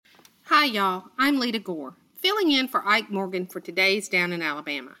Hi, y'all. I'm Lita Gore, filling in for Ike Morgan for today's Down in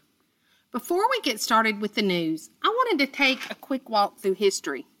Alabama. Before we get started with the news, I wanted to take a quick walk through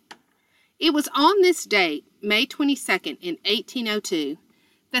history. It was on this date, May 22nd in 1802,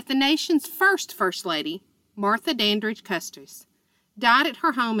 that the nation's First Lady, Martha Dandridge Custis, died at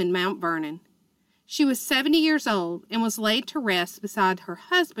her home in Mount Vernon. She was 70 years old and was laid to rest beside her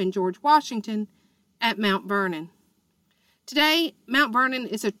husband, George Washington, at Mount Vernon. Today, Mount Vernon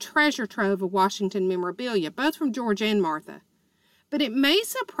is a treasure trove of Washington memorabilia, both from George and Martha. But it may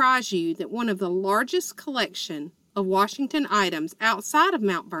surprise you that one of the largest collection of Washington items outside of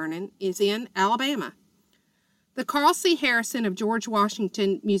Mount Vernon is in Alabama. The Carl C. Harrison of George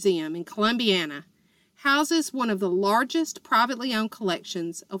Washington Museum in Columbiana houses one of the largest privately owned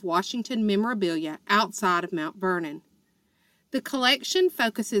collections of Washington memorabilia outside of Mount Vernon. The collection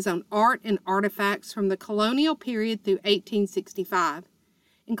focuses on art and artifacts from the colonial period through 1865,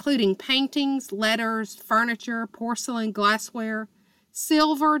 including paintings, letters, furniture, porcelain, glassware,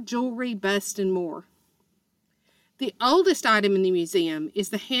 silver, jewelry, busts, and more. The oldest item in the museum is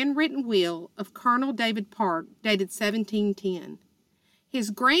the handwritten will of Colonel David Parke, dated 1710. His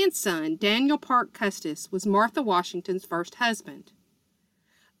grandson, Daniel Parke Custis, was Martha Washington's first husband.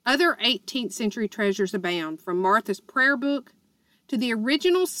 Other 18th century treasures abound, from Martha's prayer book to the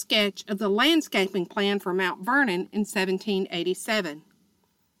original sketch of the landscaping plan for Mount Vernon in 1787.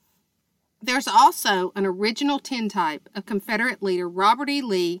 There's also an original tintype of Confederate leader Robert E.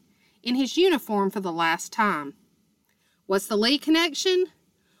 Lee in his uniform for the last time. What's the Lee connection?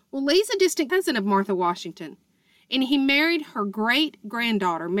 Well, Lee's a distant cousin of Martha Washington, and he married her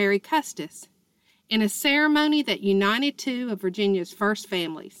great-granddaughter, Mary Custis, in a ceremony that united two of Virginia's first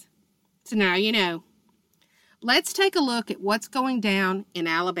families. So now you know. Let's take a look at what's going down in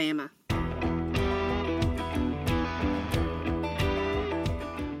Alabama.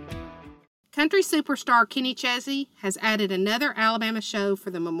 Country superstar Kenny Chesney has added another Alabama show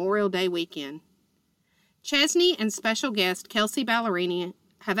for the Memorial Day weekend. Chesney and special guest Kelsey Ballerini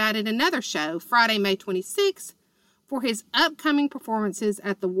have added another show Friday, May 26th, for his upcoming performances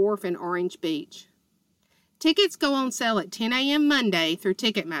at the Wharf in Orange Beach. Tickets go on sale at 10 a.m. Monday through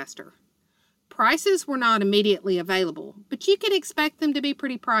Ticketmaster. Prices were not immediately available, but you could expect them to be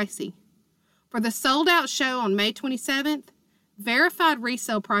pretty pricey. For the sold-out show on May 27th, verified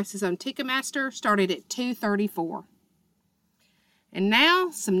resale prices on Ticketmaster started at $234. And now,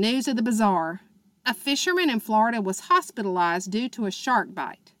 some news of the bizarre. A fisherman in Florida was hospitalized due to a shark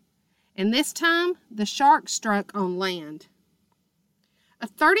bite, and this time, the shark struck on land. A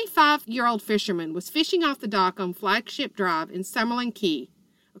 35-year-old fisherman was fishing off the dock on Flagship Drive in Summerlin Key,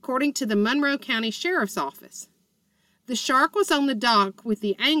 according to the Monroe County Sheriff's Office. The shark was on the dock with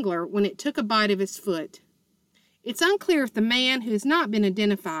the angler when it took a bite of his foot. It's unclear if the man, who has not been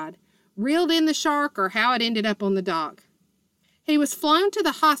identified, reeled in the shark or how it ended up on the dock. He was flown to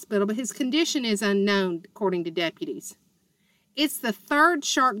the hospital, but his condition is unknown, according to deputies. It's the third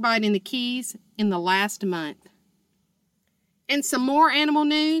shark bite in the Keys in the last month. And some more animal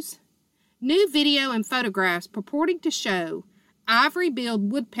news. New video and photographs purporting to show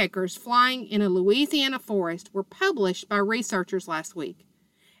ivory-billed woodpeckers flying in a Louisiana forest were published by researchers last week,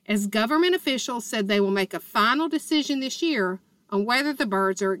 as government officials said they will make a final decision this year on whether the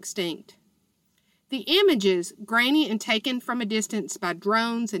birds are extinct. The images, grainy and taken from a distance by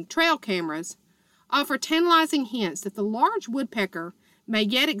drones and trail cameras, offer tantalizing hints that the large woodpecker may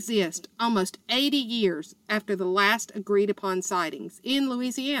yet exist almost 80 years after the last agreed-upon sightings in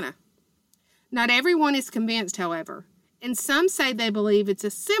Louisiana. Not everyone is convinced, however, and some say they believe it's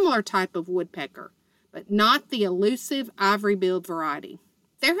a similar type of woodpecker, but not the elusive ivory-billed variety.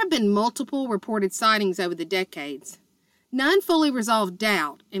 There have been multiple reported sightings over the decades. None fully resolved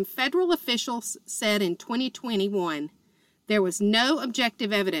doubt, and federal officials said in 2021 there was no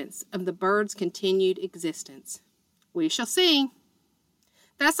objective evidence of the bird's continued existence. We shall see.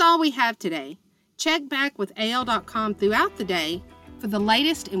 That's all we have today. Check back with AL.com throughout the day for the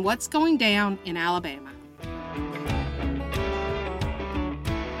latest in what's going down in Alabama.